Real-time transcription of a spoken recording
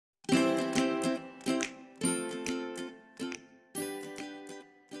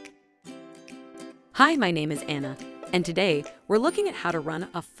Hi, my name is Anna, and today we're looking at how to run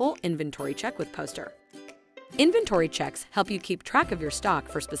a full inventory check with Poster. Inventory checks help you keep track of your stock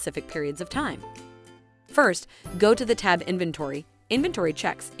for specific periods of time. First, go to the tab Inventory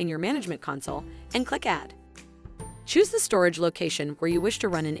Checks in your Management Console and click Add. Choose the storage location where you wish to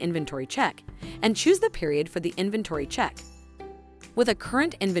run an inventory check and choose the period for the inventory check. With a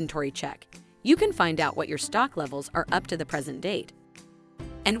current inventory check, you can find out what your stock levels are up to the present date.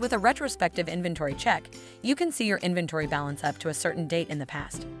 And with a retrospective inventory check, you can see your inventory balance up to a certain date in the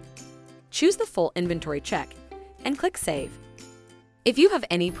past. Choose the full inventory check and click Save. If you have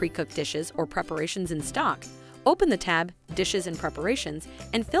any pre-cooked dishes or preparations in stock, open the tab Dishes and Preparations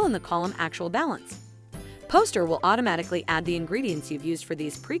and fill in the column Actual Balance. Poster will automatically add the ingredients you've used for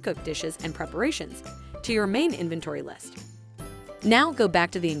these pre-cooked dishes and preparations to your main inventory list. Now go back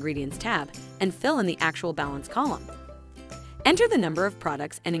to the Ingredients tab and fill in the Actual Balance column. Enter the number of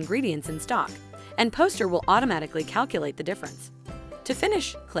products and ingredients in stock, and Poster will automatically calculate the difference. To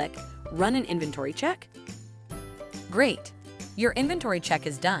finish, click Run an Inventory Check. Great! Your inventory check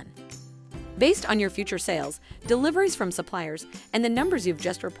is done. Based on your future sales, deliveries from suppliers, and the numbers you've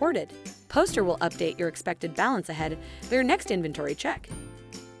just reported, Poster will update your expected balance ahead of your next inventory check.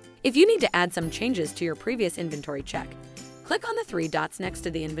 If you need to add some changes to your previous inventory check, click on the three dots next to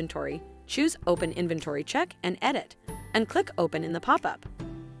the inventory, choose Open Inventory Check and Edit, and click Open in the pop-up.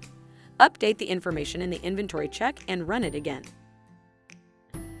 Update the information in the inventory check and run it again.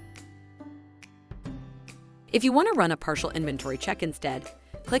 If you want to run a partial inventory check instead,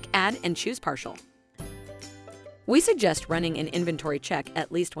 click Add and choose Partial. We suggest running an inventory check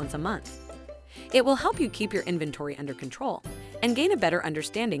at least once a month. It will help you keep your inventory under control and gain a better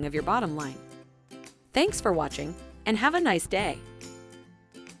understanding of your bottom line. Thanks for watching, and have a nice day.